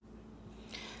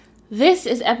This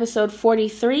is episode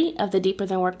 43 of the Deeper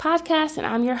Than Work podcast, and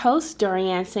I'm your host,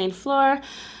 Dorianne St. Fleur,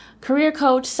 career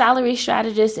coach, salary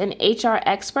strategist, and HR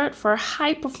expert for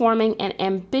high-performing and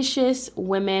ambitious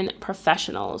women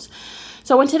professionals.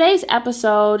 So in today's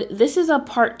episode, this is a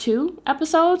part 2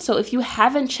 episode. So if you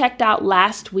haven't checked out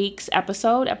last week's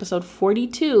episode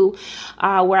 42,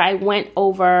 where I went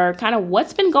over kind of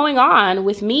what's been going on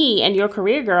with me and your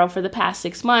career girl for the past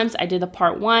 6 months, I did a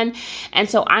part 1. And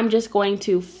so I'm just going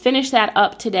to finish that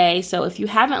up today. So if you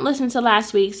haven't listened to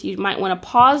last week's, you might want to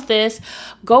pause this,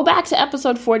 go back to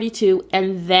episode 42,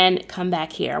 and then come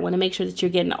back here. I want to make sure that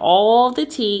you're getting all the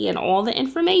tea and all the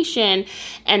information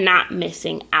and not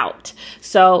missing out.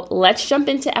 So let's jump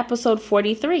into episode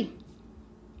 43.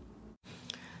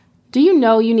 Do you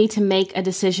know you need to make a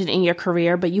decision in your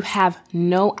career, but you have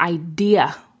no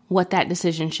idea what that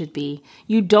decision should be?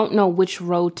 You don't know which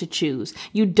road to choose.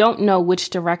 You don't know which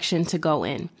direction to go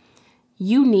in.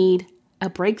 You need a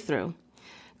breakthrough.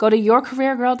 Go to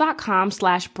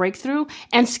yourcareergirl.com/breakthrough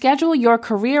and schedule your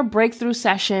career breakthrough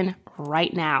session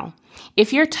right now.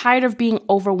 If you're tired of being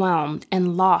overwhelmed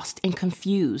and lost and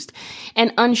confused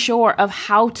and unsure of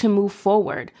how to move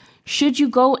forward, should you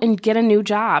go and get a new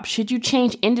job? Should you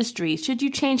change industries? Should you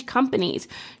change companies?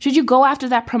 Should you go after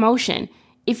that promotion?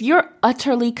 If you're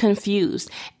utterly confused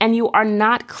and you are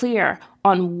not clear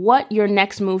on what your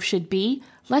next move should be,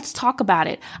 let's talk about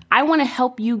it. I want to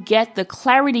help you get the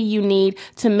clarity you need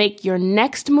to make your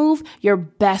next move your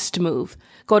best move.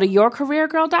 Go to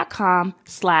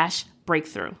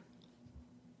yourcareergirl.com/breakthrough.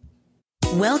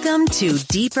 Welcome to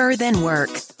Deeper Than Work,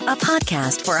 a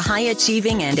podcast for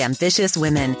high-achieving and ambitious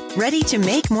women ready to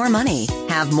make more money,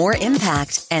 have more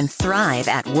impact, and thrive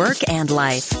at work and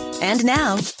life. And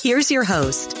now, here's your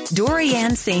host,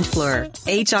 Dorianne St. Fleur,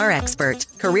 HR expert,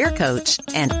 career coach,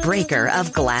 and breaker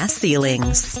of glass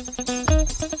ceilings.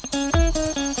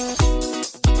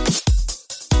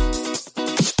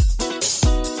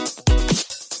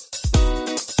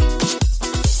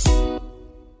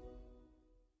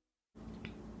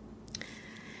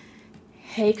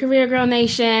 Hey, Career Girl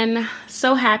Nation.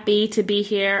 So happy to be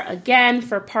here again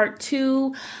for part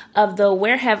 2 of the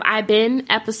Where Have I Been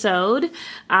episode.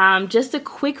 Just a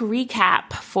quick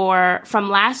recap from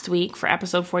last week for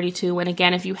episode 42. And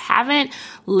again, if you haven't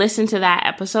listened to that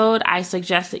episode, I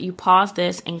suggest that you pause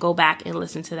this and go back and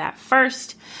listen to that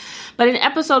first. But in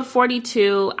episode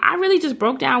 42, I really just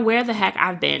broke down where the heck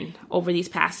I've been over these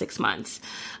past 6 months.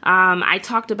 I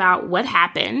talked about what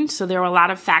happened. So there were a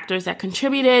lot of factors that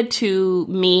contributed to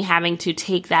me having to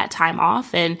take that time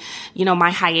off and, my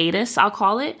hiatus, I'll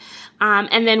call it.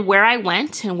 And then where I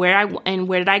went and where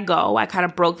did I go? I kind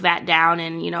of broke that down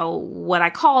and, what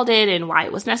I called it and why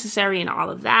it was necessary and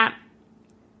all of that.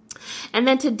 And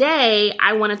then today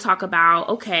I want to talk about,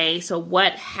 okay, so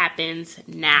what happens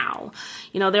now?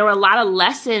 There were a lot of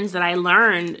lessons that I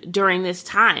learned during this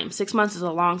time. 6 months is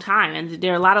a long time. And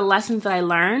there are a lot of lessons that I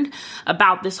learned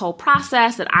about this whole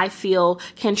process that I feel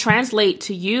can translate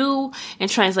to you and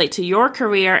translate to your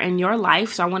career and your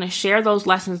life. So I want to share those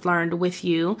lessons learned with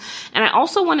you. And I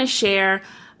also want to share,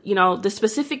 the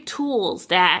specific tools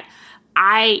that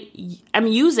I am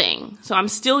using. So I'm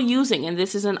still using, and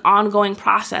this is an ongoing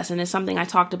process, and it's something I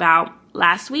talked about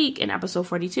last week in episode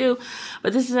 42,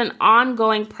 but this is an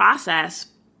ongoing process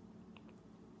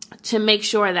to make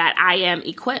sure that I am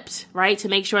equipped, right? To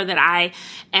make sure that I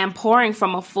am pouring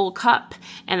from a full cup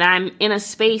and that I'm in a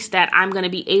space that I'm going to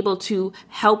be able to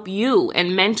help you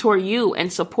and mentor you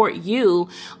and support you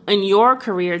in your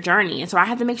career journey. And so I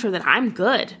have to make sure that I'm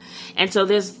good. And so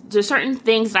there's certain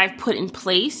things that I've put in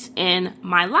place in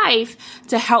my life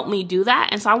to help me do that.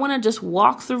 And so I want to just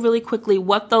walk through really quickly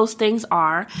what those things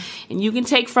are, and you can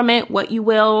take from it what you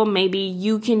will. Maybe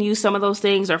you can use some of those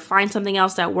things or find something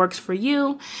else that works for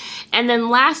you. And then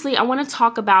lastly, I want to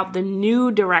talk about the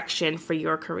new direction for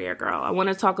your career girl. I want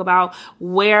to talk about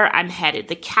where I'm headed.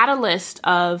 The catalyst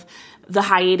of the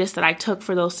hiatus that I took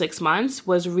for those 6 months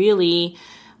was really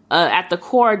at the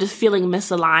core just feeling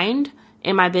misaligned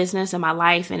in my business and my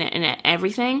life and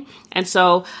everything. And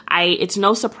so it's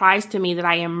no surprise to me that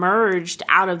I emerged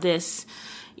out of this,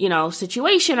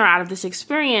 situation or out of this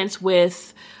experience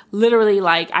with literally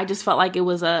I just felt like it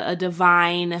was a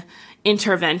divine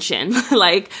intervention.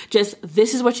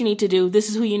 This is what you need to do. This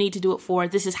is who you need to do it for.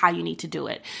 This is how you need to do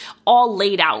it. All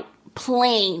laid out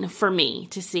plain for me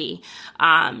to see.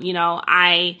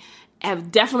 I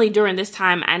have definitely during this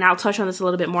time, and I'll touch on this a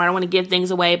little bit more. I don't want to give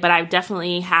things away, but I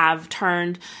definitely have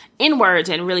turned inwards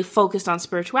and really focused on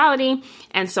spirituality.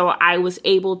 And so I was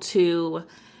able to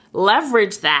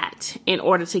leverage that in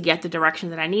order to get the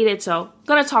direction that I needed. So I'm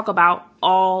going to talk about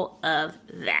all of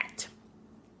that.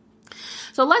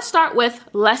 So let's start with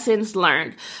lessons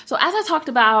learned. So as I talked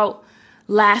about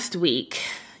last week,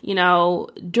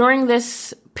 during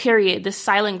this period, this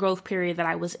silent growth period that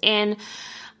I was in,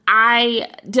 I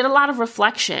did a lot of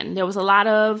reflection. There was a lot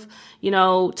of,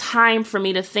 time for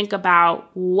me to think about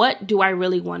what do I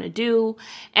really want to do?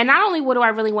 And not only what do I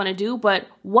really want to do, but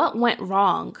what went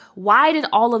wrong? Why did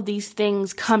all of these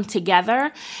things come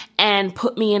together and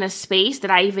put me in a space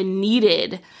that I even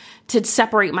needed to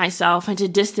separate myself and to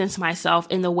distance myself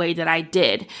in the way that I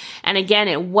did? And again,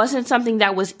 it wasn't something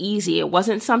that was easy. It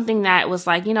wasn't something that was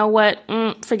like, you know what,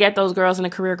 forget those girls in the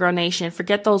Career Girl Nation,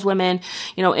 forget those women,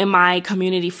 in my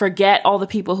community, forget all the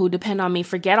people who depend on me,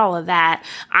 forget all of that.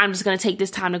 I'm just going to take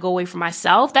this time to go away from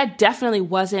myself. That definitely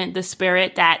wasn't the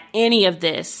spirit that any of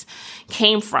this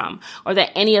came from, or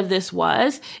that any of this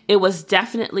was. It was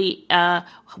definitely,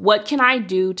 what can I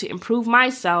do to improve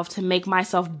myself, to make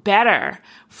myself better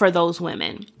for those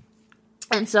women?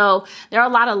 And so there are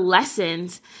a lot of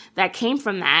lessons that came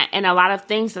from that, and a lot of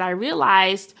things that I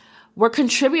realized were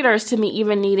contributors to me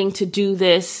even needing to do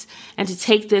this and to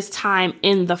take this time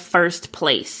in the first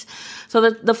place. So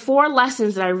the 4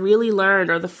 lessons that I really learned,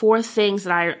 or the 4 things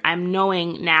that I'm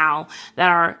knowing now that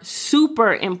are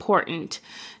super important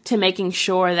to making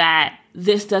sure that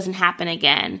this doesn't happen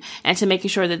again, and to making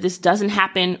sure that this doesn't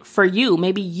happen for you.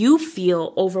 Maybe you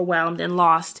feel overwhelmed and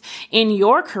lost in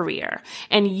your career,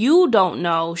 and you don't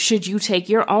know, should you take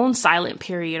your own silent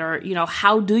period, or,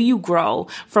 how do you grow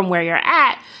from where you're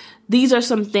at? These are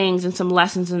some things and some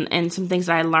lessons and some things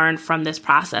that I learned from this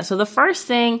process. So the first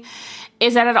thing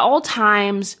is that at all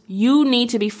times, you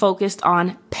need to be focused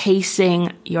on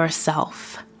pacing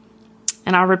yourself.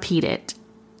 And I'll repeat it.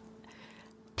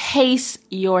 Pace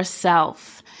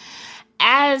yourself.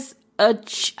 As a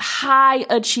high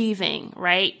achieving,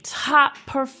 right? Top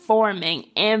performing,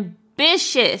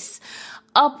 ambitious,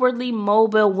 upwardly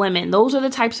mobile women. Those are the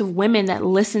types of women that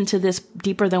listen to this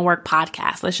Deeper Than Work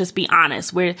podcast. Let's just be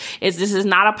honest. This is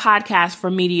not a podcast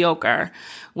for mediocre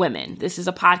women. This is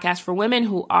a podcast for women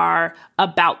who are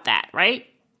about that, right?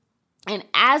 And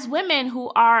as women who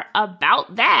are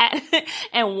about that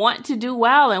and want to do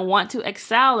well and want to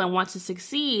excel and want to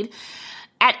succeed,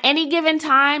 at any given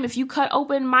time, if you cut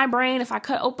open my brain, if I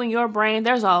cut open your brain,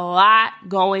 there's a lot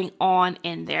going on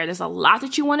in there. There's a lot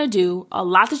that you want to do, a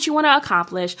lot that you want to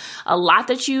accomplish, a lot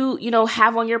that you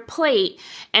have on your plate,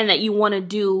 and that you want to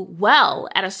do well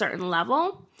at a certain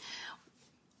level.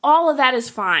 All of that is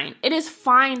fine. It is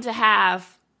fine to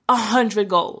have 100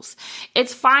 goals.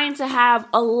 It's fine to have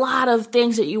a lot of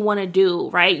things that you want to do,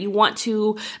 right? You want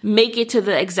to make it to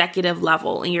the executive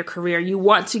level in your career. You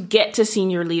want to get to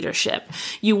senior leadership.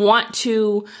 You want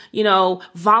to,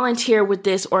 volunteer with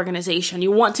this organization.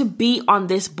 You want to be on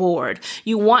this board.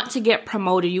 You want to get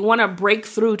promoted. You want to break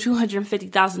through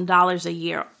 $250,000 a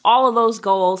year. All of those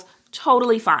goals,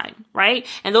 totally fine, right?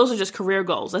 And those are just career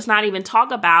goals. Let's not even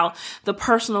talk about the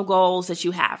personal goals that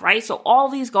you have, right? So all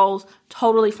these goals,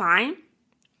 totally fine.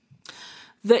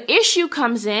 The issue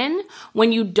comes in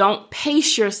when you don't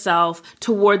pace yourself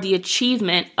toward the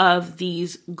achievement of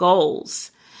these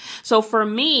goals. So for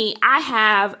me, I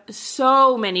have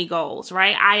so many goals,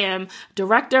 right? I am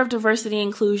director of diversity and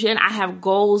inclusion. I have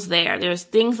goals there. There's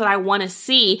things that I want to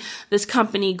see this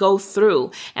company go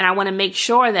through. And I want to make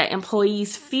sure that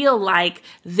employees feel like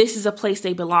this is a place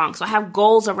they belong. So I have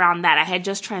goals around that. I had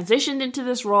just transitioned into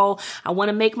this role. I want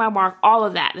to make my mark, all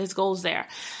of that. There's goals there.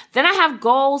 Then I have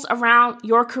goals around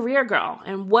your career girl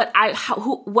and what I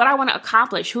want to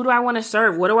accomplish. Who do I want to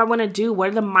serve? What do I want to do? What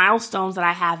are the milestones that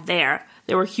I have there?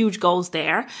 There were huge goals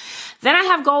there. Then I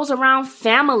have goals around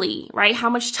family, right? How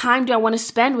much time do I want to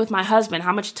spend with my husband?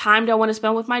 How much time do I want to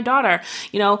spend with my daughter?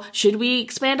 Should we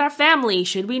expand our family?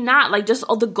 Should we not? Like just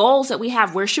all the goals that we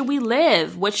have. Where should we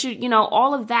live? What should,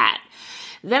 all of that.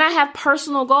 Then I have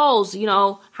personal goals,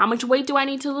 how much weight do I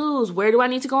need to lose? Where do I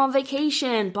need to go on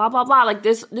vacation? Blah, blah, blah. Like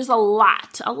there's a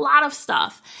lot of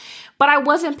stuff. But I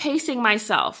wasn't pacing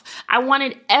myself. I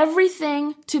wanted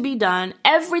everything to be done,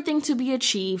 everything to be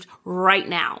achieved right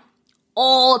now,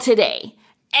 all today.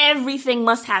 Everything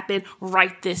must happen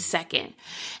right this second.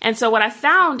 And so what I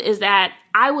found is that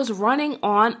I was running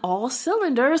on all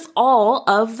cylinders all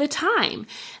of the time.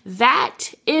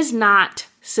 That is not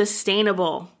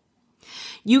sustainable.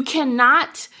 You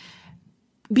cannot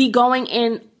be going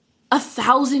in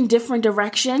 1,000 different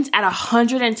directions at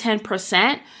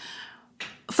 110%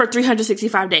 for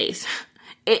 365 days.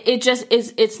 It just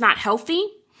is, it's not healthy.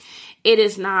 It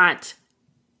is not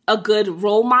a good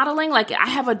role modeling. Like I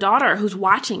have a daughter who's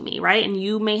watching me, right? And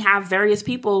you may have various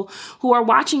people who are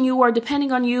watching you or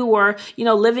depending on you or,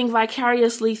 living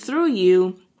vicariously through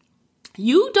you.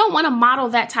 You don't want to model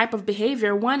that type of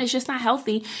behavior. One, it's just not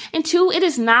healthy. And two, it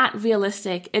is not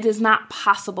realistic. It is not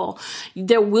possible.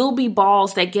 There will be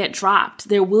balls that get dropped.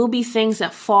 There will be things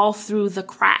that fall through the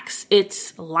cracks.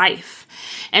 It's life.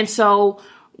 And so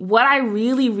what I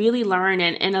really, really learned,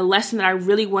 and a lesson that I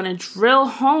really want to drill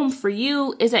home for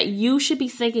you, is that you should be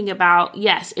thinking about,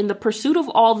 yes, in the pursuit of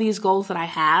all these goals that I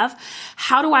have,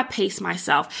 how do I pace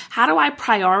myself? How do I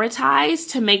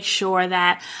prioritize to make sure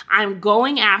that I'm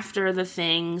going after the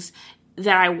things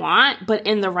that I want, but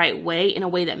in the right way, in a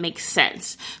way that makes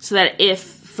sense? So that if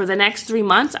for the next 3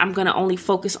 months, I'm going to only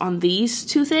focus on these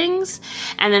 2 things,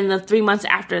 and then the 3 months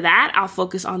after that, I'll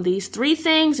focus on these 3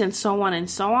 things, and so on and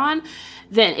so on.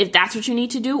 Then if that's what you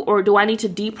need to do, or do I need to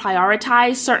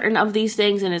deprioritize certain of these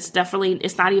things, and it's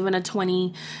not even a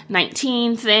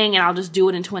 2019 thing and I'll just do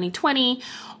it in 2020?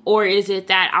 Or is it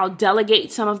that I'll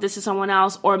delegate some of this to someone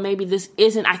else? Or maybe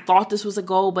I thought this was a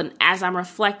goal, but as I'm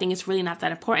reflecting, it's really not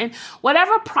that important.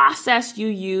 Whatever process you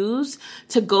use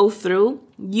to go through,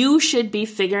 you should be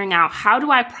figuring out, how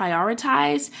do I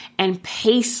prioritize and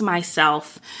pace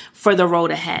myself for the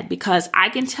road ahead? Because I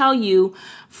can tell you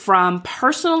from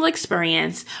personal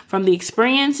experience, from the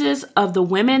experiences of the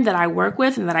women that I work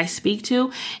with and that I speak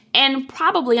to, and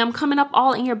probably I'm coming up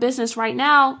all in your business right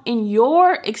now, in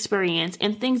your experience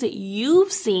and things that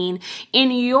you've seen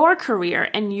in your career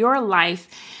and your life,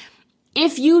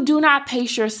 if you do not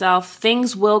pace yourself,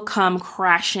 things will come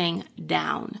crashing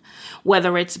down.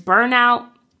 Whether it's burnout,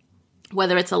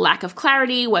 whether it's a lack of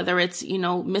clarity, whether it's,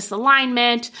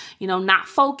 misalignment, not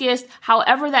focused,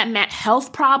 however that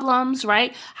health problems,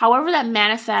 right? However that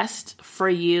manifests for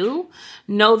you,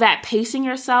 know that pacing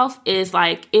yourself is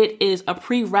it is a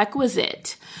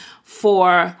prerequisite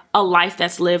for a life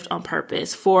that's lived on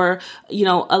purpose, for,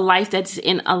 a life that's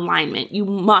in alignment. You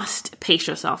must pace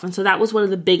yourself. And so that was one of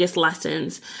the biggest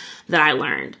lessons that I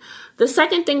learned. The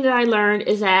second thing that I learned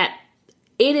is that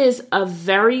it is a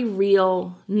very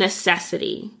real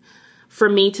necessity for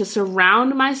me to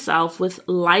surround myself with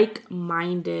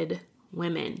like-minded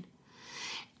women.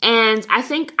 And I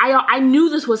think I knew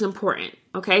this was important.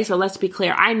 Okay, so let's be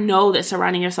clear. I know that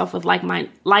surrounding yourself with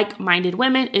like-minded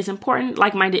women is important,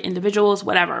 like-minded individuals,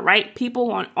 whatever, right?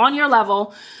 People on your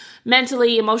level,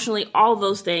 mentally, emotionally, all of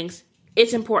those things.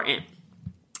 It's important.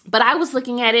 But I was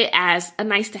looking at it as a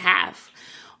nice to have.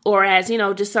 Or as,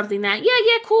 just something that,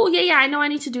 cool. Yeah, I know I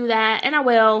need to do that. And I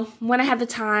will. When I have the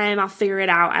time, I'll figure it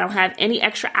out. I don't have any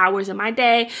extra hours in my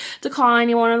day to call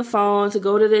anyone on the phone, to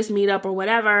go to this meetup or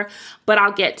whatever, but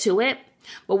I'll get to it.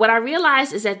 But what I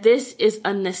realized is that this is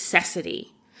a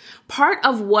necessity. Part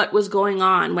of what was going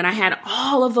on when I had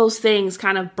all of those things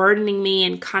kind of burdening me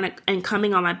and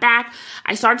coming on my back,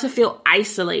 I started to feel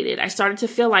isolated. I started to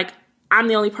feel like I'm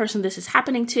the only person this is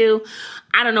happening to.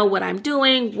 I don't know what I'm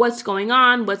doing, what's going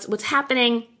on, what's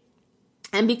happening.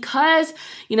 And because,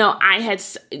 I had,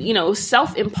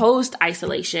 self-imposed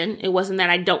isolation, it wasn't that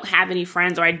I don't have any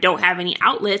friends or I don't have any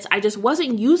outlets. I just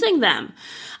wasn't using them.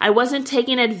 I wasn't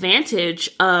taking advantage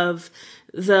of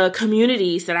the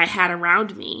communities that I had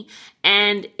around me.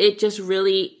 And it just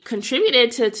really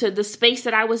contributed to the space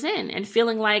that I was in, and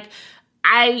feeling like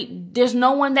there's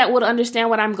no one that would understand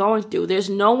what I'm going through. There's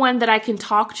no one that I can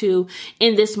talk to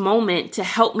in this moment to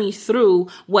help me through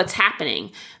what's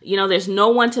happening. There's no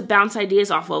one to bounce ideas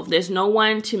off of. There's no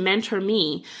one to mentor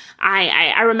me.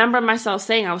 I remember myself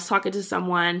saying, I was talking to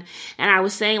someone and I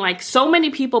was saying, so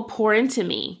many people pour into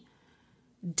me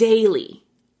daily.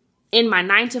 In my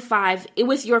 9-to-5,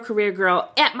 with Your Career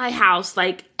Girl, at my house,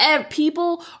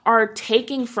 people are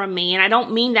taking from me. And I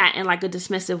don't mean that in a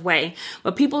dismissive way,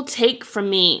 but people take from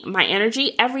me my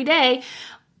energy every day.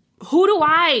 Who do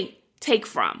I take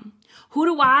from? Who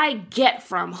do I get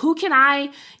from? Who can I,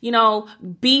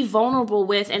 be vulnerable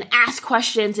with and ask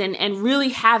questions and really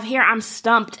have, here, I'm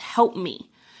stumped, help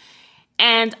me.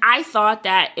 And I thought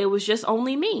that it was just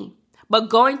only me. But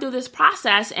going through this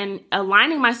process and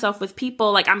aligning myself with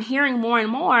people, I'm hearing more and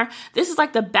more, this is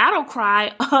the battle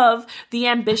cry of the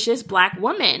ambitious Black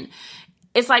woman.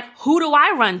 It's who do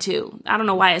I run to? I don't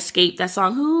know why Escape, that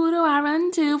song, Who Do I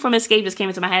Run To? From Escape just came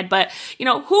into my head. But,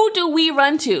 who do we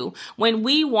run to when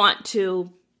we want to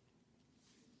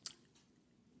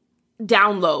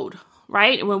download,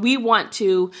 right? When we want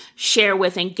to share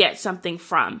with and get something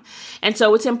from. And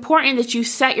so it's important that you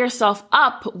set yourself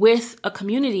up with a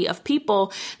community of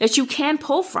people that you can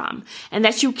pull from and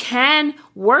that you can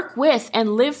work with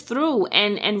and live through,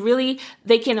 and really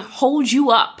they can hold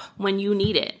you up when you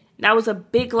need it. That was a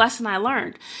big lesson I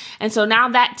learned. And so now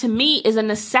that to me is a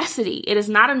necessity. It is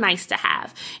not a nice to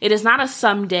have. It is not a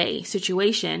someday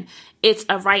situation. It's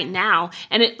a right now.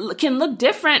 And it can look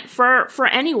different for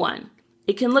anyone.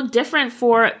 It can look different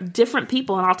for different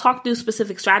people. And I'll talk through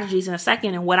specific strategies in a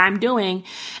second and what I'm doing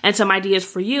and some ideas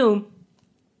for you.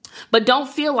 But don't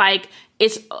feel like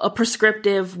it's a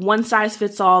prescriptive, one size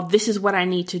fits all. This is what I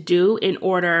need to do in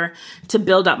order to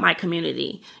build up my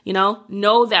community.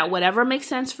 Know that whatever makes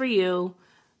sense for you,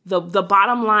 the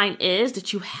bottom line is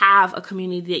that you have a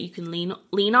community that you can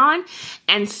lean on,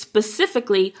 and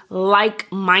specifically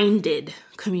like-minded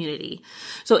community.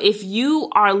 So if you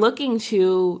are looking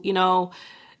to,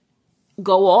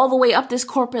 go all the way up this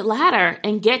corporate ladder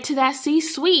and get to that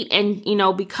C-suite and,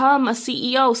 become a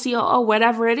CEO, COO,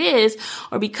 whatever it is,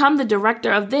 or become the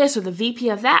director of this or the VP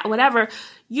of that, whatever,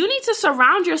 you need to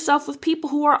surround yourself with people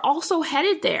who are also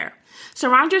headed there.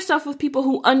 Surround yourself with people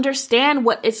who understand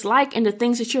what it's like and the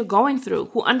things that you're going through,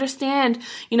 who understand,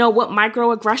 what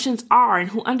microaggressions are, and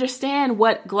who understand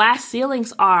what glass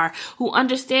ceilings are, who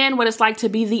understand what it's like to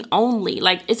be the only.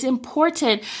 Like, it's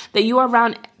important that you are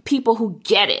around people who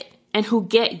get it and who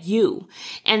get you,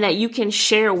 and that you can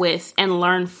share with and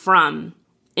learn from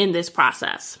in this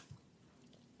process.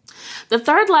 The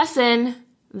third lesson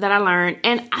that I learned,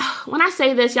 and when I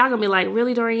say this, y'all gonna be like,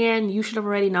 really, Dorian, you should have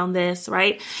already known this,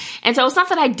 right? And so it's not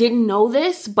that I didn't know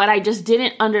this, but I just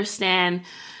didn't understand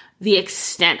the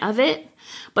extent of it.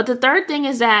 But the third thing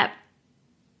is that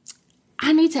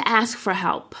I need to ask for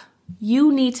help.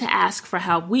 You need to ask for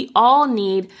help. We all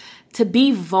need to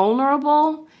be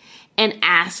vulnerable and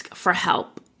ask for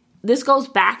help. This goes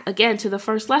back again to the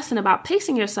first lesson about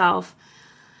pacing yourself.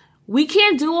 We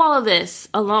can't do all of this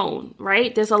alone,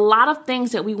 right? There's a lot of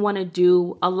things that we want to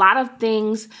do, a lot of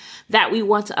things that we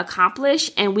want to accomplish,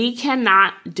 and we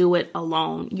cannot do it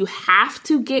alone. You have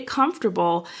to get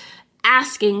comfortable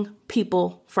asking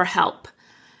people for help.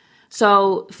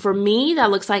 So for me,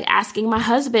 that looks like asking my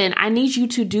husband, I need you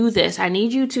to do this. I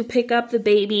need you to pick up the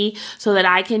baby so that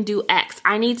I can do X.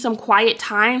 I need some quiet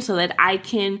time so that I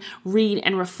can read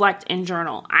and reflect and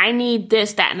journal. I need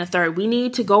this, that, and the third. We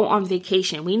need to go on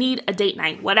vacation. We need a date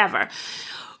night, whatever.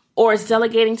 Or it's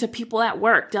delegating to people at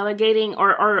work, delegating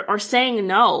or saying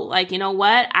no. Like, you know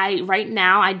what? Right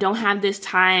now I don't have this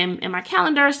time in my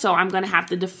calendar, so I'm going to have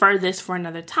to defer this for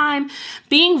another time.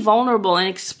 Being vulnerable and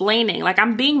explaining, like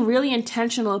I'm being really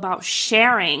intentional about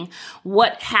sharing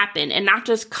what happened and not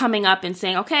just coming up and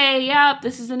saying, okay, yep,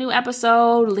 this is a new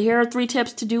episode. Here are 3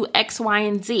 tips to do X, Y,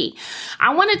 and Z.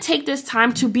 I want to take this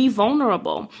time to be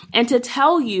vulnerable and to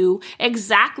tell you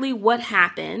exactly what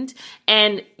happened.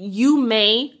 And you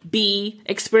may be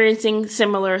experiencing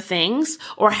similar things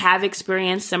or have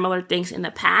experienced similar things in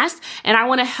the past. And I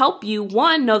want to help you,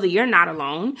 1, know that you're not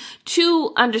alone.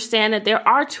 2, understand that there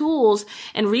are tools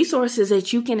and resources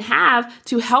that you can have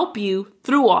to help you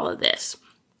through all of this.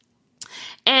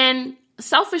 And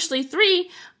selfishly, 3,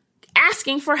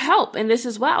 asking for help in this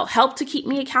as well. Help to keep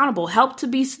me accountable. Help to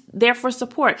be there for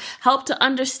support. Help to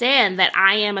understand that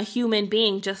I am a human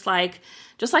being just like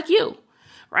you.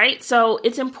 Right? So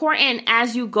it's important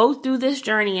as you go through this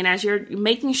journey and as you're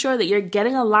making sure that you're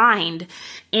getting aligned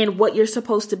in what you're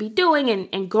supposed to be doing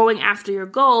and going after your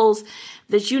goals,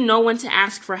 that you know when to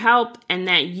ask for help and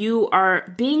that you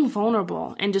are being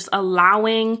vulnerable and just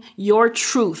allowing your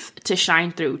truth to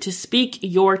shine through, to speak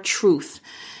your truth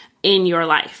in your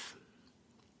life.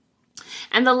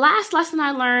 And the last lesson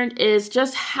I learned is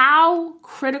just how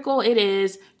critical it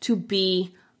is to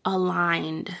be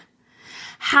aligned.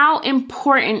 How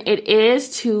important it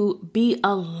is to be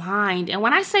aligned. And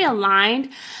when I say aligned,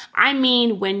 I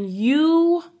mean when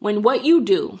what you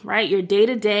do, right? Your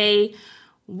day-to-day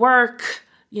work,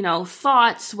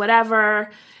 thoughts, whatever,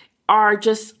 are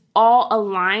just all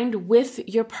aligned with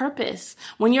your purpose.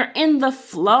 When you're in the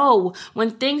flow, when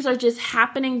things are just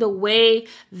happening the way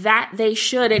that they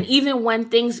should, and even when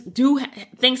things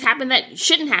happen that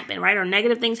shouldn't happen, right? Or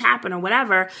negative things happen or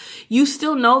whatever, you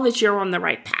still know that you're on the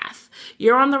right path.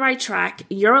 You're on the right track.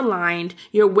 You're aligned.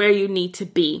 You're where you need to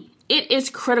be. It is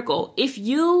critical. If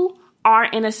you are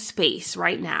in a space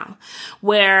right now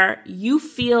where you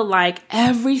feel like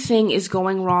everything is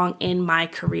going wrong in my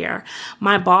career,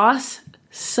 my boss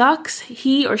sucks,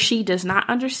 he or she does not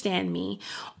understand me,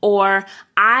 or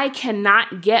I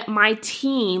cannot get my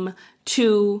team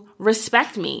to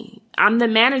respect me. I'm the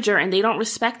manager and they don't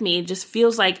respect me. It just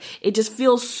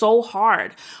feels so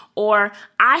hard. Or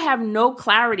I have no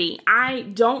clarity. I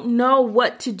don't know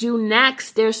what to do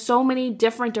next. There's so many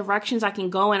different directions I can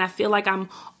go and I feel like I'm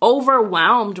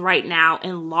overwhelmed right now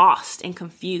and lost and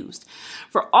confused.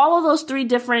 For all of those 3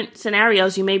 different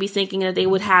scenarios, you may be thinking that they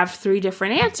would have 3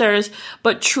 different answers,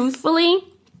 but truthfully,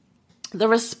 the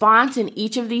response in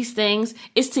each of these things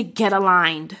is to get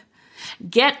aligned.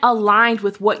 Get aligned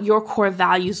with what your core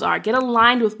values are. Get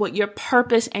aligned with what your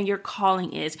purpose and your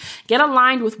calling is. Get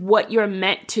aligned with what you're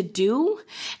meant to do.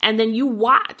 And then you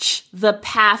watch the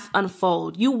path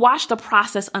unfold. You watch the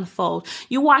process unfold.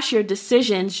 You watch your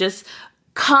decisions just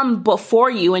come before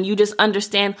you, and you just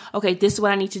understand, okay, this is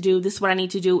what I need to do. This is what I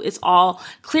need to do. It's all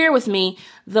clear with me.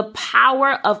 The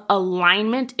power of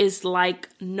alignment is like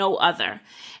no other.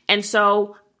 And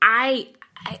so I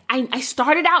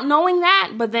started out knowing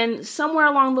that, but then somewhere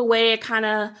along the way, it kind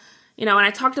of, and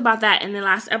I talked about that in the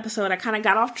last episode, I kind of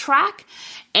got off track.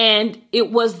 And it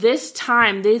was this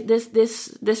time,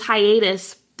 this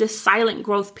hiatus, this silent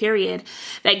growth period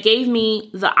that gave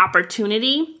me the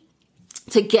opportunity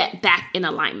to get back in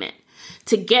alignment,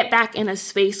 to get back in a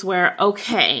space where,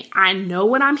 okay, I know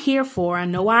what I'm here for. I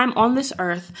know why I'm on this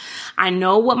earth. I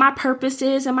know what my purpose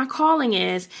is and my calling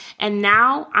is. And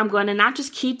now I'm going to not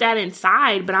just keep that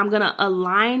inside, but I'm going to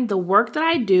align the work that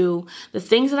I do, the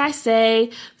things that I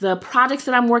say, the projects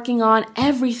that I'm working on.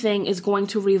 Everything is going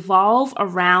to revolve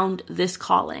around this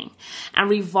calling and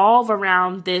revolve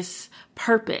around this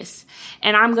purpose.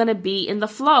 And I'm going to be in the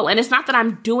flow. And it's not that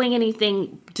I'm doing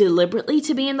anything deliberately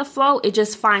to be in the flow. It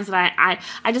just finds that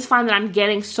I just find that I'm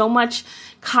getting so much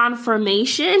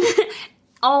confirmation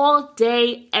all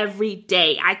day, every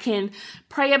day. I can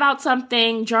pray about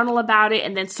something, journal about it,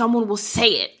 and then someone will say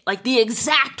it, like the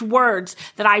exact words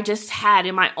that I just had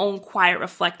in my own quiet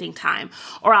reflecting time.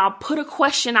 Or I'll put a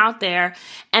question out there,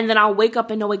 and then I'll wake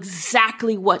up and know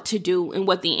exactly what to do and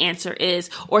what the answer is.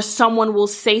 Or someone will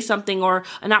say something, or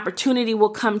an opportunity will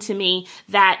come to me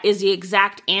that is the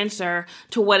exact answer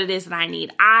to what it is that I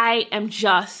need. I am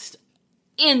just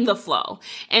in the flow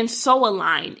and so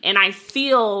aligned. And I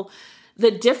feel the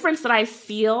difference that I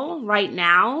feel right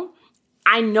now.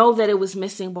 I know that it was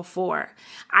missing before.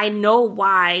 I know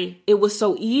why it was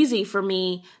so easy for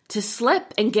me to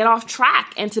slip and get off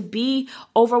track and to be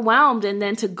overwhelmed, and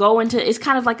then to go into, it's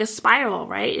kind of like a spiral,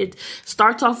 right? It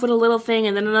starts off with a little thing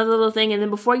and then another little thing. And then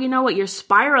before you know it, you're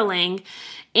spiraling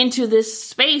into this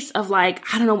space of like,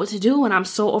 I don't know what to do. And I'm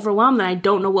so overwhelmed that I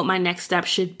don't know what my next step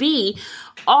should be.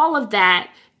 All of that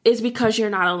is because you're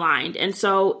not aligned. And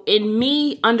so in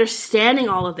me understanding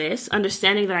all of this,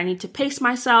 understanding that I need to pace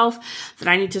myself, that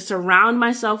I need to surround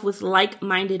myself with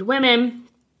like-minded women,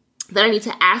 that I need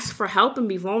to ask for help and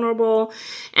be vulnerable,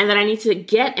 and that I need to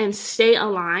get and stay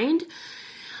aligned,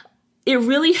 it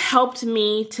really helped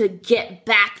me to get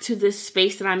back to this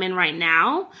space that I'm in right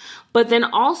now, but then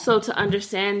also to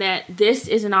understand that this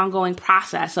is an ongoing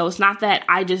process. So it's not that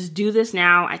I just do this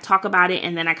now, I talk about it,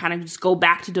 and then I kind of just go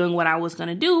back to doing what I was going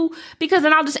to do, because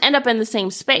then I'll just end up in the same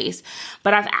space.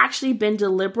 But I've actually been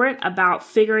deliberate about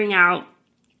figuring out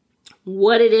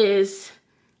what it is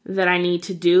that I need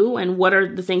to do and what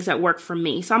are the things that work for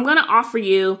me. So I'm going to offer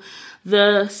you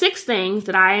the 6 things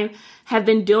that I have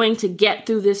been doing to get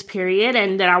through this period,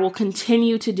 and that I will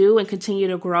continue to do and continue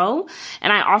to grow.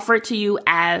 And I offer it to you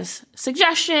as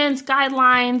suggestions,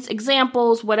 guidelines,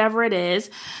 examples, whatever it is.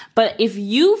 But if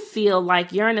you feel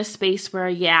like you're in a space where,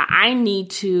 I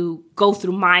need to go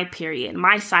through my period,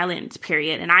 my silence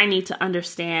period, and I need to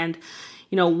understand,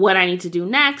 what I need to do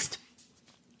next,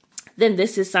 then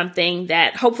this is something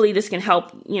that hopefully this can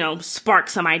help, spark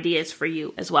some ideas for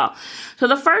you as well. So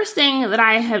the first thing that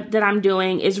I'm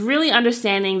doing is really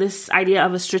understanding this idea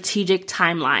of a strategic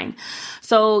timeline.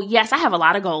 So yes, I have a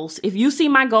lot of goals. If you see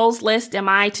my goals list and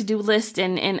my to-do list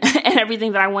and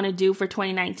everything that I want to do for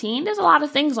 2019, there's a lot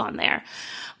of things on there.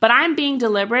 But I'm being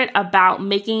deliberate about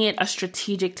making it a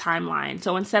strategic timeline.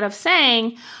 So instead of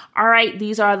saying, all right,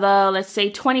 these are the, let's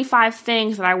say, 25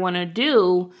 things that I want to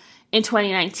do in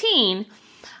 2019,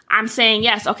 I'm saying,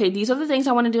 yes, okay, these are the things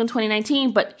I want to do in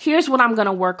 2019, but here's what I'm going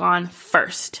to work on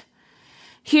first.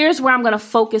 Here's where I'm going to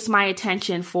focus my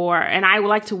attention for, and I would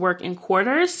like to work in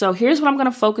quarters. So here's what I'm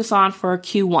going to focus on for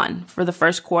Q1, for the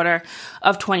first quarter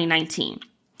of 2019.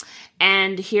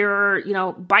 And here,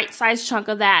 bite-sized chunk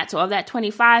of that. So of that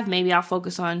 25, maybe I'll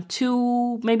focus on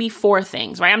 2, maybe 4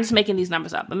 things, right? I'm just making these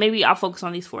numbers up, but maybe I'll focus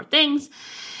on these 4 things.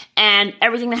 And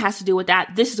everything that has to do with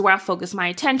that, this is where I focus my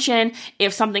attention.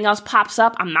 If something else pops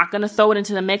up, I'm not going to throw it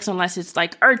into the mix unless it's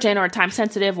like urgent or time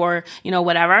sensitive or,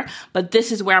 whatever. But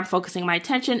this is where I'm focusing my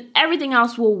attention. Everything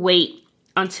else will wait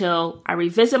until I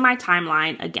revisit my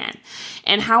timeline again.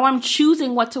 And how I'm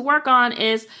choosing what to work on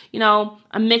is,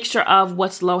 a mixture of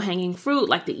what's low-hanging fruit,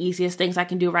 like the easiest things I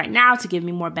can do right now to give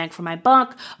me more bang for my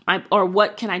buck, or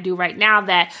what can I do right now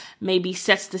that maybe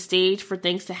sets the stage for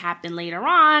things to happen later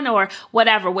on, or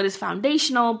whatever, what is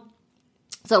foundational.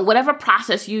 So whatever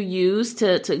process you use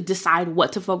to decide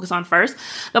what to focus on first,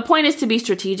 the point is to be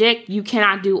strategic. You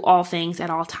cannot do all things at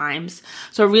all times.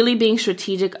 So really being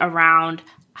strategic around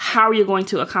how are you going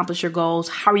to accomplish your goals?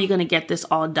 How are you going to get this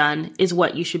all done is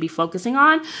what you should be focusing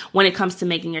on when it comes to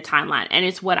making your timeline. And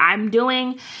it's what I'm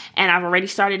doing. And I've already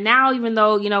started now, even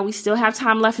though, we still have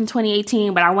time left in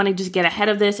 2018, but I want to just get ahead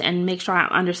of this and make sure I'm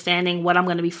understanding what I'm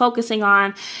going to be focusing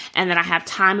on. And then I have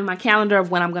time in my calendar of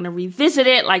when I'm going to revisit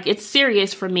it. Like, it's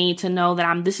serious for me to know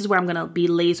that this is where I'm going to be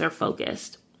laser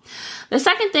focused. The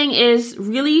second thing is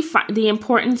really the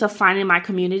importance of finding my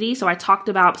community. So I talked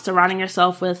about surrounding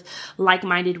yourself with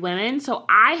like-minded women. So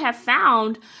I have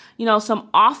found, some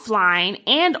offline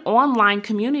and online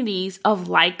communities of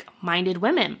like-minded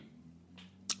women.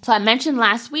 So I mentioned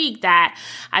last week that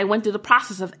I went through the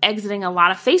process of exiting a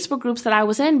lot of Facebook groups that I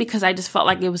was in because I just felt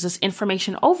like it was this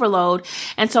information overload.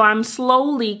 And so I'm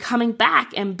slowly coming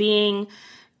back and being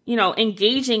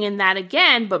engaging in that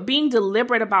again, but being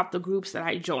deliberate about the groups that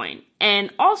I join. And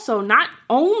also not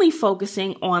only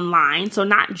focusing online, so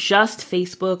not just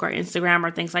Facebook or Instagram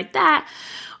or things like that,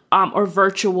 or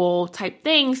virtual type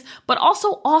things, but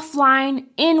also offline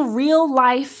in real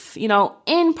life,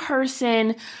 in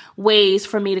person ways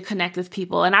for me to connect with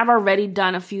people. And I've already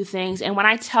done a few things. And when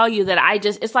I tell you that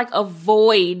it's like a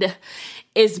void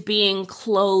is being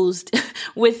closed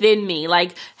within me,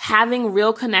 like having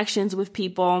real connections with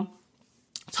people,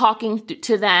 talking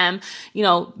to them,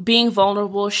 being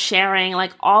vulnerable, sharing,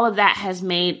 like all of that has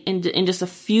made in just a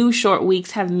few short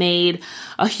weeks have made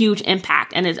a huge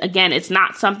impact. And it's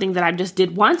not something that I just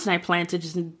did once and I plan to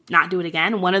just not do it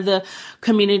again. One of the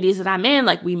communities that I'm in,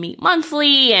 like we meet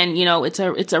monthly and,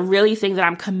 it's a really thing that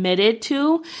I'm committed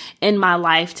to in my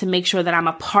life to make sure that I'm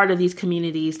a part of these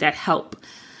communities that help.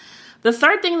 The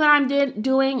third thing that I'm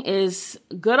doing is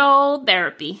good old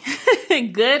therapy.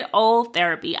 Good old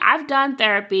therapy. I've done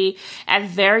therapy at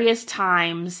various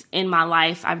times in my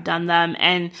life. I've done them.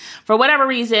 And for whatever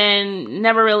reason,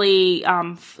 never really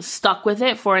stuck with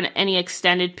it for any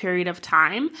extended period of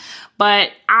time. But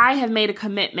I have made a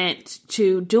commitment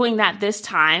to doing that this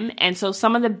time. And so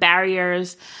some of the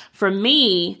barriers for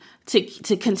me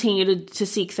to continue to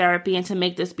seek therapy and to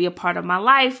make this be a part of my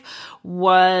life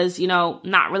was,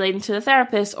 not relating to the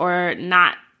therapist or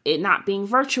not being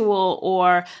virtual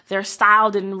or their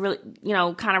style didn't really,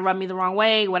 kind of rub me the wrong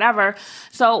way, whatever.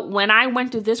 So when I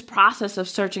went through this process of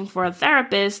searching for a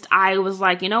therapist, I was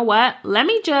like, you know what? Let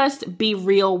me just be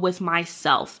real with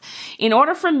myself. In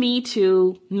order for me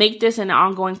to make this an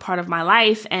ongoing part of my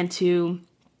life and to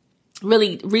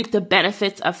really reap the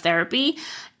benefits of therapy,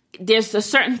 there's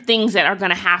certain things that are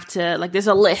going to have to, like there's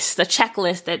a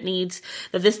checklist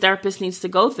that this therapist needs to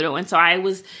go through. And so I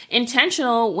was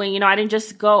intentional when, I didn't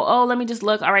just go, oh, let me just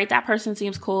look. All right, that person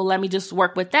seems cool. Let me just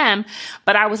work with them.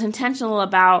 But I was intentional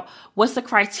about what's the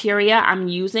criteria I'm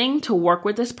using to work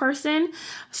with this person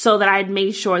so that I'd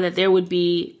made sure that there would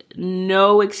be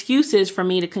no excuses for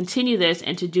me to continue this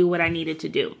and to do what I needed to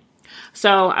do.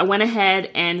 So I went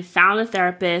ahead and found a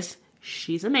therapist.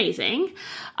 She's amazing.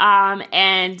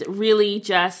 And really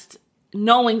just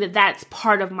knowing that that's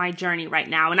part of my journey right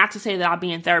now. And not to say that I'll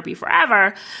be in therapy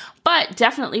forever, but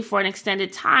definitely for an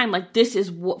extended time. Like this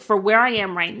is for where I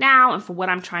am right now and for what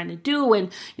I'm trying to do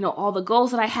and, all the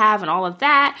goals that I have and all of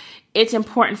that. It's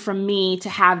important for me to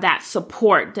have that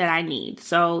support that I need.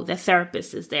 So the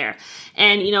therapist is there.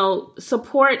 And,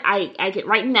 support, I get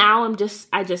right now,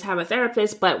 I just have a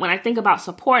therapist. But when I think about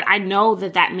support, I know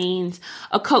that means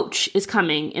a coach is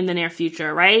coming in the near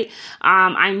future, right?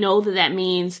 I know that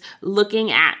means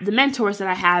looking at the mentors that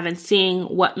I have and seeing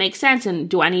what makes sense. And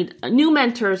do I need new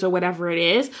mentors or whatever it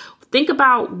is? Think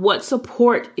about what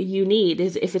support you need.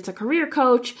 If it's a career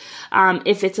coach,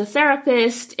 if it's a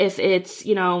therapist, if it's,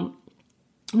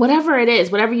 whatever it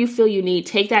is, whatever you feel you need,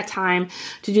 take that time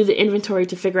to do the inventory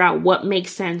to figure out what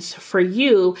makes sense for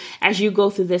you as you go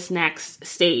through this next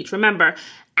stage. Remember,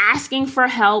 asking for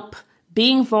help,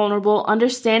 being vulnerable,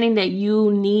 understanding that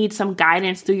you need some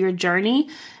guidance through your journey.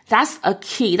 That's a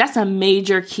key. That's a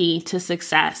major key to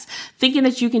success. Thinking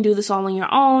that you can do this all on your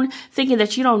own, thinking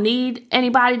that you don't need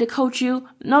anybody to coach you.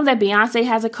 Know that Beyonce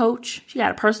has a coach. She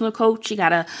got a personal coach. She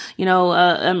got a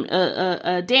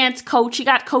dance coach. She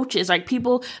got coaches, like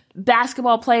people,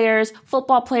 basketball players,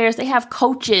 football players, they have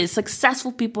coaches.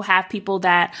 Successful people have people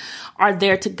that are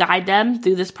there to guide them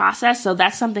through this process. So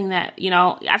that's something that,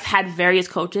 I've had various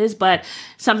coaches, but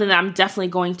something that I'm definitely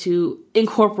going to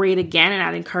incorporate again. And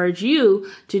I'd encourage you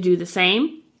to do the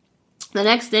same. The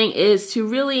next thing is to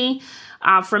really,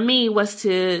 for me, was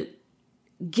to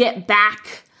get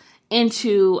back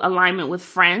into alignment with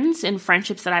friends and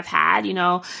friendships that I've had.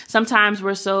 Sometimes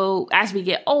as we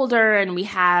get older and we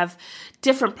have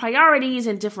different priorities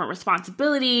and different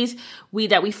responsibilities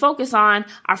that we focus on,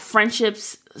 our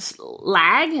friendships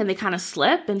lag and they kind of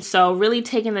slip. And so really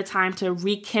taking the time to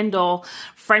rekindle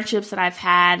friendships that I've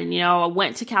had. And, I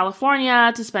went to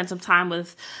California to spend some time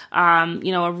with,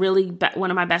 one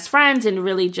of my best friends, and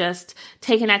really just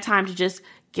taking that time to just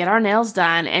get our nails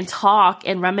done and talk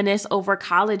and reminisce over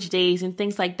college days and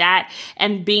things like that,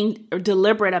 and being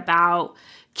deliberate about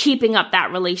keeping up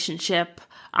that relationship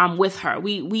with her.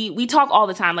 We talk all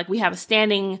the time. Like, we have a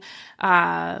standing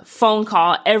phone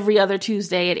call every other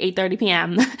Tuesday at 8:30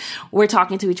 p.m. We're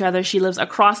talking to each other. She lives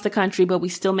across the country, but we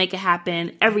still make it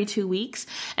happen every 2 weeks.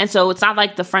 And so it's not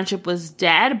like the friendship was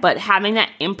dead, but having that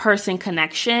in-person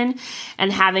connection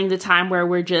and having the time where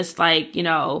we're just like,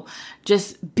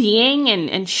 just being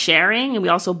and sharing. And we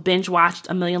also binge watched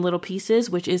A Million Little Pieces,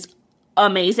 which is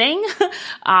amazing.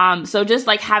 So just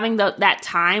like having that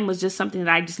time was just something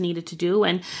that I just needed to do.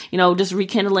 And, just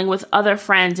rekindling with other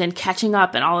friends and catching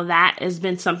up and all of that has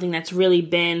been something that's really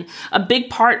been a big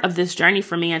part of this journey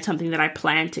for me, and something that I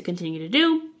plan to continue to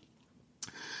do.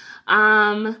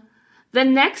 The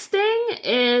next thing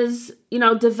is,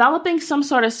 developing some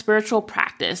sort of spiritual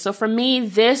practice. So for me,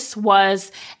 this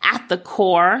was at the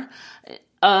core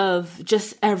of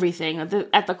just everything,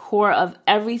 at the core of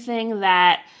everything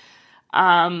that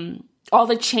all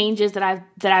the changes that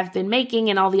I've been making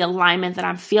and all the alignment that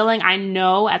I'm feeling. I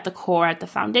know at the core, at the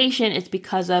foundation, it's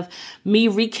because of me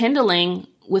rekindling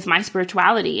with my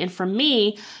spirituality. And for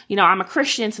me, I'm a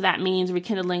Christian, so that means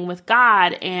rekindling with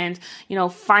God and,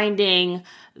 finding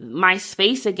my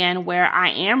space again where I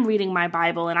am reading my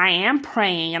Bible and I am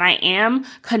praying and I am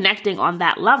connecting on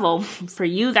that level. For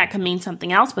you, that can mean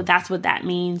something else, but that's what that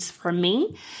means for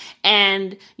me.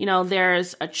 And,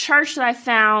 there's a church that I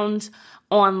found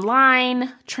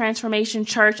online, Transformation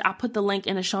Church. I'll put the link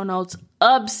in the show notes.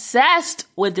 Obsessed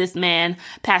with this man,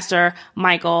 Pastor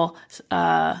Michael,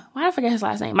 why did I forget his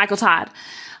last name? Michael Todd.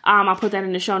 I'll put that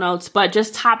in the show notes, but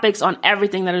just topics on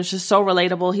everything that is just so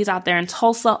relatable. He's out there in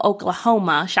Tulsa,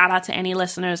 Oklahoma. Shout out to any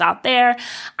listeners out there.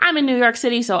 I'm in New York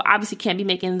City, so obviously can't be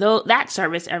making that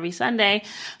service every Sunday.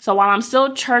 So while I'm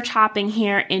still church hopping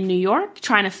here in New York,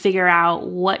 trying to figure out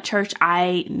what church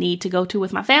I need to go to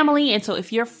with my family. And so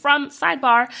if you're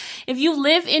if you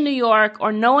live in New York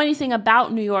or know anything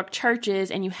about New York churches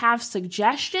and you have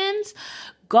suggestions,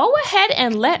 go ahead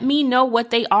and let me know what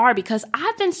they are, because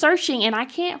I've been searching and I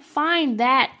can't find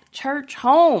that church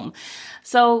home.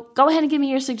 So go ahead and give me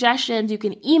your suggestions. You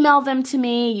can email them to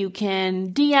me. You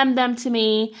can DM them to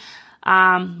me,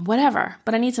 whatever.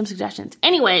 But I need some suggestions.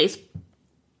 Anyways,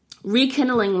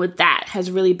 rekindling with that has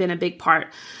really been a big part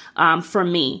for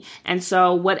me. And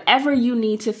so whatever you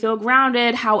need to feel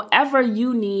grounded, however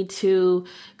you need to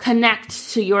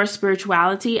connect to your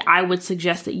spirituality, I would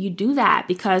suggest that you do that,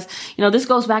 because, this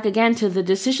goes back again to the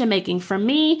decision making. For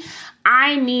me,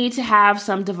 I need to have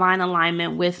some divine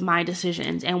alignment with my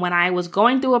decisions. And when I was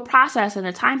going through a process in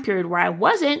a time period where I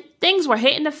wasn't, things were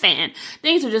hitting the fan.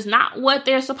 Things are just not what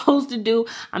they're supposed to do.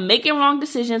 I'm making wrong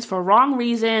decisions for wrong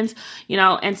reasons,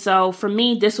 and so for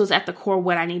me, this was at the core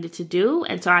what I needed to do.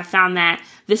 And so I found that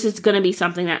this is going to be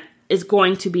something that is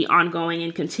going to be ongoing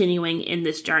and continuing in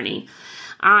this journey.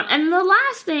 And the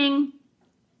last thing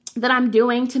that I'm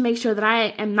doing to make sure that I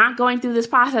am not going through this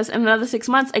process in another 6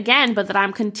 months again, but that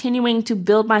I'm continuing to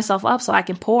build myself up so I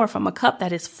can pour from a cup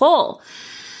that is full,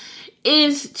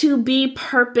 is to be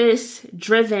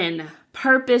purpose-driven.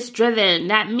 Purpose-driven.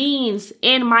 That means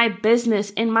in my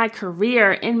business, in my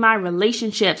career, in my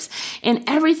relationships, in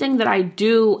everything that I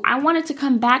do, I want it to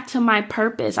come back to my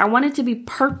purpose. I want it to be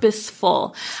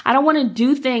purposeful. I don't want to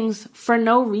do things for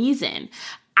no reason.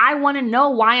 I want to know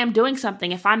why I'm doing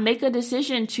something. If I make a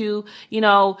decision to,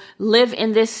 live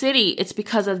in this city, it's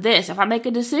because of this. If I make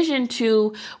a decision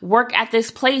to work at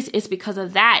this place, it's because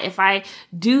of that. If I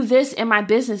do this in my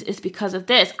business, it's because of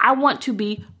this. I want to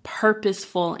be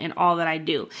purposeful in all that I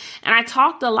do. And I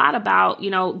talked a lot about,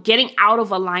 getting out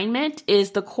of alignment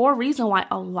is the core reason why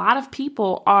a lot of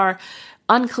people are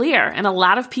unclear. And a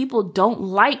lot of people don't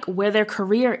like where their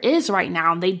career is right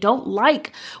now. They don't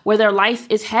like where their life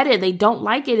is headed. They don't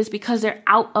like it. It's because they're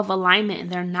out of alignment and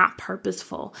they're not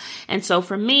purposeful. And so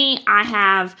for me, I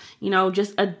have,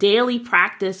 just a daily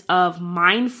practice of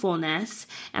mindfulness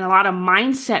and a lot of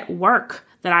mindset work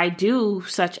that I do,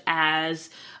 such as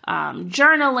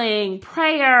journaling,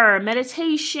 prayer,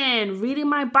 meditation, reading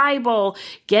my Bible,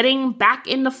 getting back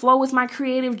in the flow with my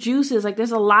creative juices. Like,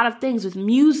 there's a lot of things with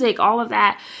music, all of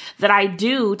that I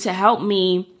do to help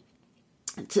me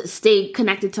to stay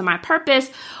connected to my purpose,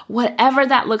 whatever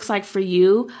that looks like for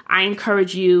you, I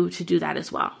encourage you to do that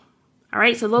as well. All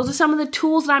right. So those are some of the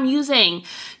tools that I'm using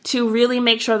to really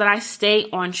make sure that I stay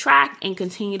on track and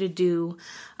continue to do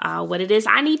what it is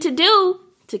I need to do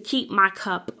to keep my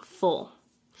cup full.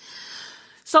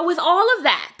 So with all of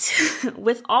that,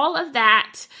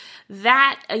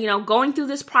 going through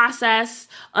this process,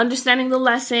 understanding the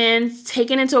lessons,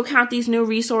 taking into account these new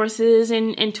resources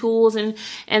and tools and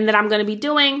that I'm going to be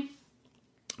doing,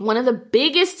 one of the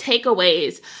biggest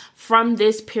takeaways from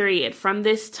this period, from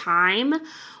this time,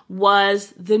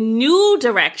 was the new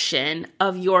direction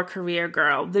of Your Career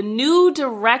Girl, the new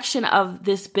direction of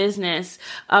this business,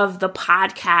 of the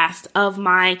podcast, of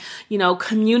my,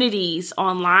 communities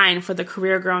online for the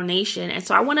Career Girl Nation. And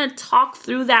so I want to talk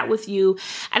through that with you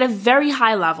at a very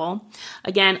high level.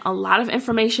 Again, a lot of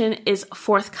information is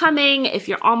forthcoming. If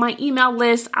you're on my email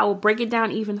list, I will break it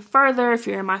down even further. If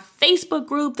you're in my Facebook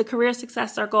group, the Career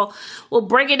Success Circle, we'll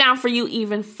break it down for you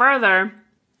even further.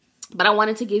 But I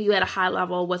wanted to give you at a high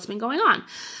level what's been going on.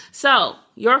 So,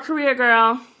 Your Career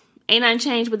Girl, ain't nothing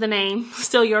changed with the name,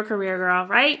 still Your Career Girl,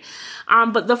 right?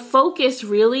 But the focus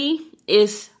really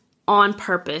is on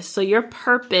purpose. So your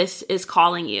purpose is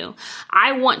calling you.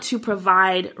 I want to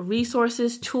provide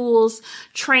resources, tools,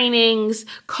 trainings,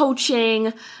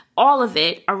 coaching, all of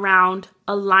it around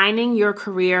aligning your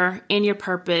career and your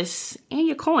purpose and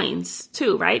your coins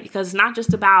too, right? Because it's not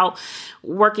just about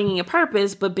working in your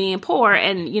purpose, but being poor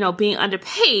and, being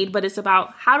underpaid, but it's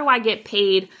about how do I get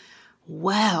paid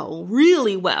well,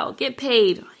 really well, get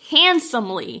paid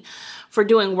handsomely for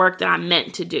doing work that I'm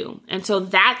meant to do. And so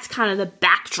that's kind of the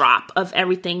backdrop of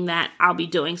everything that I'll be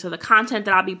doing. So the content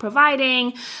that I'll be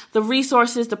providing, the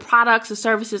resources, the products, the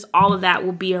services, all of that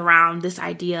will be around this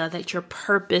idea that your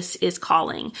purpose is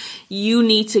calling. You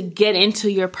need to get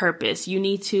into your purpose. You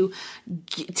need to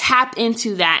tap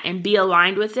into that and be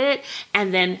aligned with it,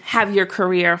 and then have your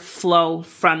career flow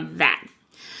from that.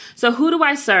 So who do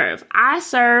I serve? I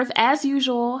serve, as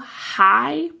usual,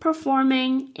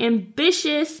 high-performing,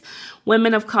 ambitious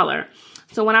women of color.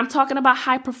 So when I'm talking about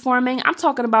high-performing, I'm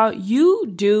talking about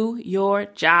you do your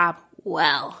job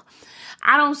well.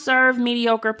 I don't serve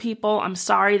mediocre people. I'm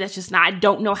sorry, I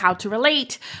don't know how to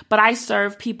relate, but I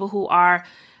serve people who are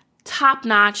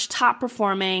top-notch,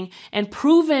 top-performing, and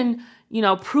proven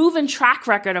track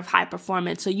record of high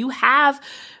performance. So you have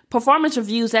performance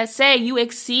reviews that say you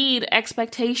exceed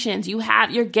expectations.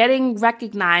 You're getting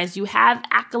recognized. You have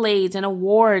accolades and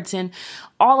awards and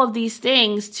all of these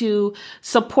things to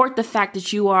support the fact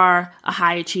that you are a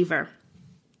high achiever.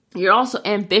 You're also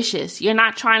ambitious. You're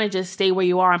not trying to just stay where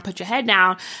you are and put your head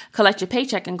down, collect your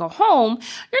paycheck and go home.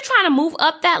 You're trying to move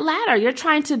up that ladder. You're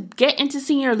trying to get into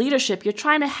senior leadership. You're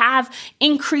trying to have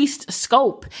increased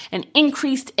scope and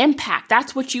increased impact.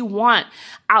 That's what you want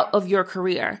out of your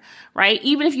career, right?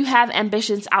 Even if you have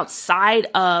ambitions outside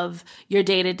of your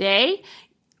day-to-day,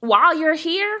 while you're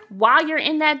here, while you're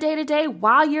in that day-to-day,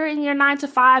 while you're in your 9 to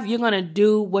 5, you're going to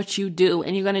do what you do,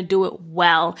 and you're going to do it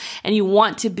well. And you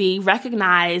want to be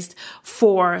recognized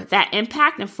for that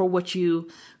impact and for what you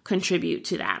contribute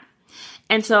to that.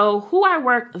 And so who I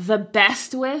work the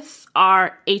best with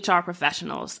are HR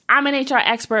professionals. I'm an HR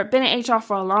expert, been in HR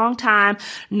for a long time,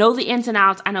 know the ins and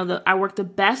outs. I know that I work the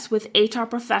best with HR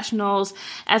professionals,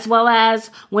 as well as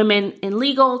women in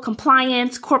legal,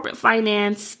 compliance, corporate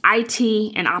finance,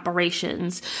 IT, and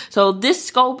operations. So this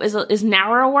scope is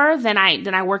narrower than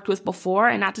I worked with before.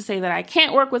 And not to say that I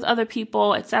can't work with other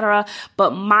people, etc.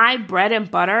 But my bread and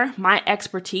butter, my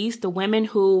expertise, the women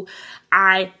who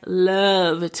I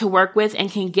love to work with and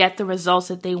can get the results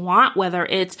that they want, whether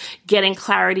it's getting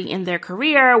clarity in their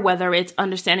career, whether it's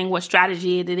understanding what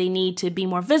strategy that they need to be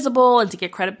more visible and to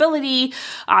get credibility,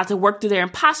 to work through their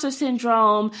imposter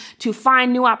syndrome, to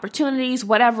find new opportunities,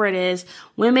 whatever it is.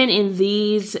 Women in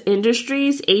these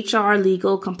industries, HR,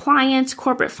 legal, compliance,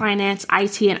 corporate finance,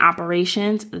 IT, and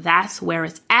operations, that's where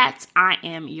it's at. I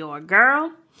am your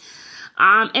girl.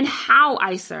 And how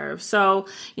I serve. So,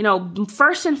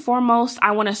 first and foremost,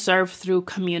 I want to serve through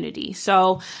community.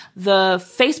 So the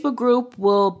Facebook group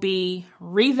will be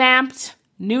revamped,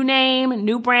 new name,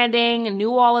 new branding,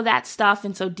 new all of that stuff.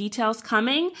 And so details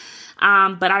coming.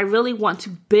 But I really want to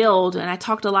build, and I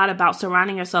talked a lot about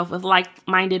surrounding yourself with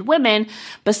like-minded women.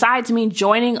 Besides me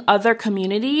joining other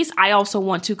communities, I also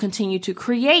want to continue to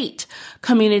create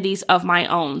communities of my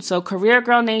own. So Career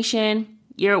Girl Nation,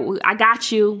 I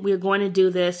got you. We're going to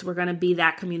do this. We're going to be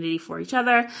that community for each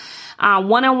other.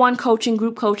 One-on-one coaching,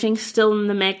 group coaching, still in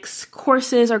the mix.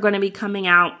 Courses are going to be coming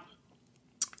out.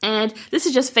 And this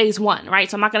is just phase 1, right?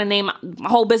 So I'm not going to name my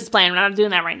whole business plan. I'm not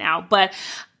doing that right now. But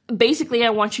basically,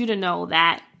 I want you to know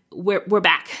that we're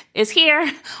back. It's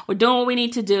here. We're doing what we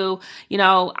need to do.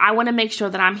 I want to make sure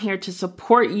that I'm here to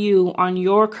support you on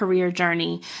your career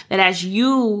journey, that as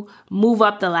you move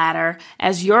up the ladder,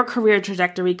 as your career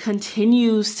trajectory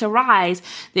continues to rise,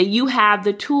 that you have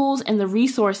the tools and the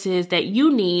resources that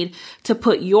you need to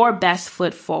put your best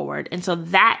foot forward. And so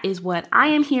that is what I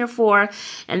am here for.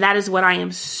 And that is what I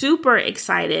am super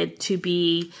excited to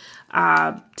be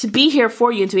here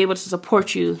for you and to be able to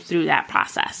support you through that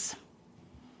process.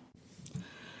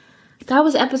 That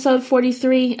was episode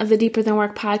 43 of the Deeper Than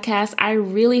Work podcast. I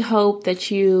really hope that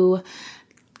you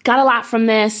got a lot from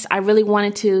this. I really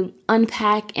wanted to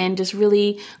unpack and just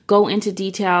really go into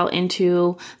detail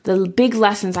into the big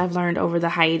lessons I've learned over the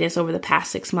hiatus over the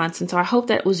past 6 months. And so I hope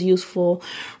that was useful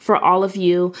for all of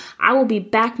you. I will be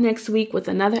back next week with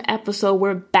another episode.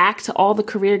 We're back to all the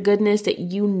career goodness that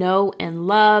you know and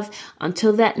love.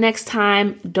 Until that next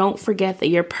time, don't forget that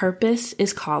your purpose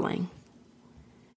is calling.